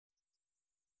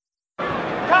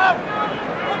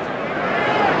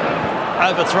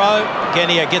overthrow.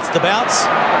 Genia gets the bounce,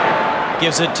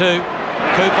 gives it to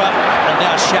Cooper, and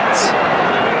now Schatz.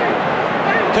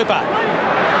 Cooper.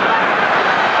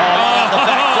 Oh, the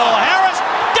back door. Harris,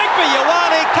 Digby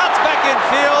Ioane cuts back in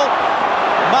field.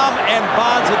 Mum and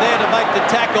Barnes are there to make the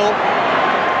tackle.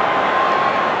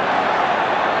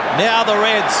 Now the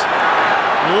Reds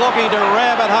looking to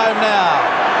ram it home now.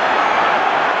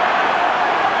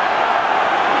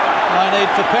 No need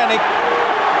for panic.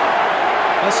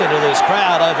 Listen to this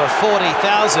crowd, over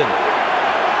 40,000.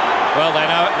 Well, they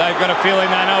know it. They've got a feeling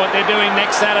they know what they're doing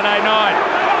next Saturday night.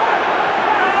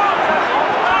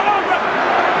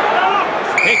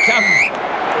 Here comes.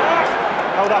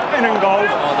 Held up in and goal.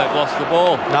 Oh, they've lost the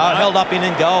ball. No, held up in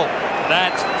and goal.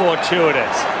 That's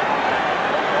fortuitous.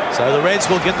 So the Reds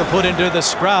will get the put into the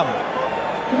scrum.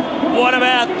 What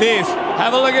about this?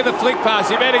 Have a look at the flick pass.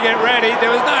 You better get ready. There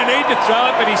was no need to throw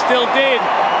it, but he still did.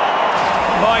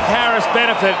 Mike Harris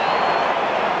benefit.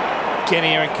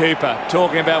 Genia and Cooper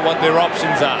talking about what their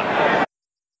options are.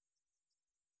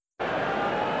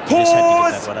 You just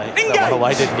had to get that one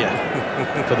away, didn't you?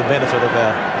 For the benefit of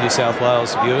our New South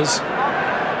Wales viewers.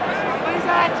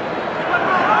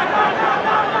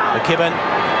 McKibben,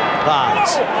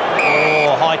 Barnes.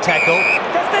 Oh, high tackle.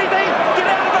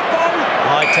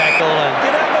 High tackle, and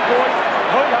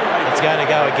it's going to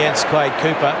go against Quade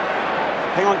Cooper.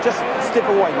 Hang on, just step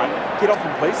away, mate. Get off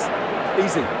him, please.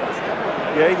 Easy.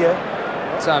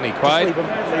 Yeah. It's only Quade. Leave him.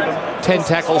 10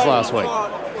 tackles last week.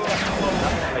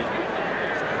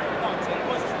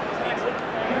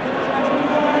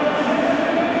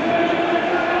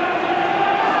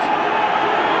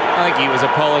 I think he was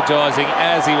apologising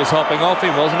as he was hopping off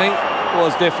him, wasn't he?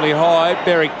 Was definitely high.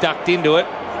 Berwick ducked into it.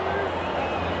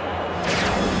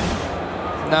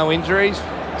 No injuries.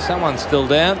 Someone's still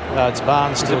down. No, it's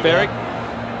Barnes still down. Berwick.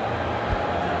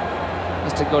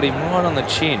 Must have got him right on the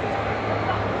chin.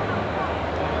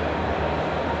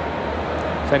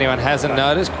 If anyone hasn't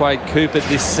noticed, Quade Cooper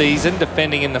this season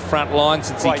defending in the front line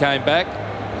since he came back.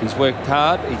 He's worked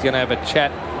hard. He's going to have a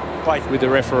chat with the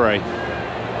referee.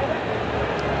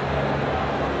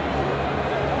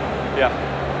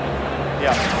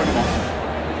 Bring him on.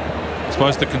 I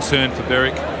suppose the concern for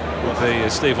Berwick will be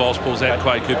Steve Walsh pulls out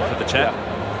Quade Cooper for the chat.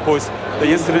 Boys,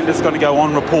 the incident is going to go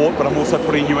on report, but I'm also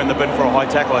putting you in the bin for a high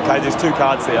tackle, okay? There's 2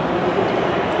 cards there.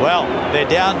 Well, they're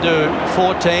down to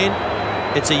 14.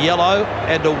 It's a yellow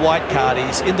and a white card.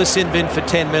 He's in the sin bin for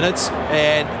 10 minutes,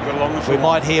 and we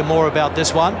might hear more about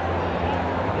this one.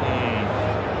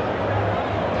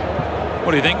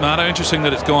 What do you think, Marto? Interesting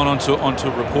that it's gone onto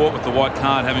a report with the white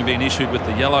card having been issued with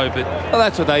the yellow, but... Well,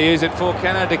 that's what they use it for,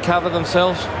 Cano, to cover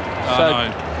themselves.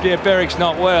 Yeah, Berwick's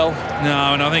not well.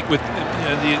 No, and I think with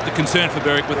the concern for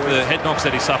Berwick with the head knocks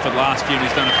that he suffered last year, and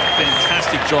he's done a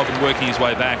fantastic job in working his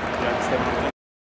way back.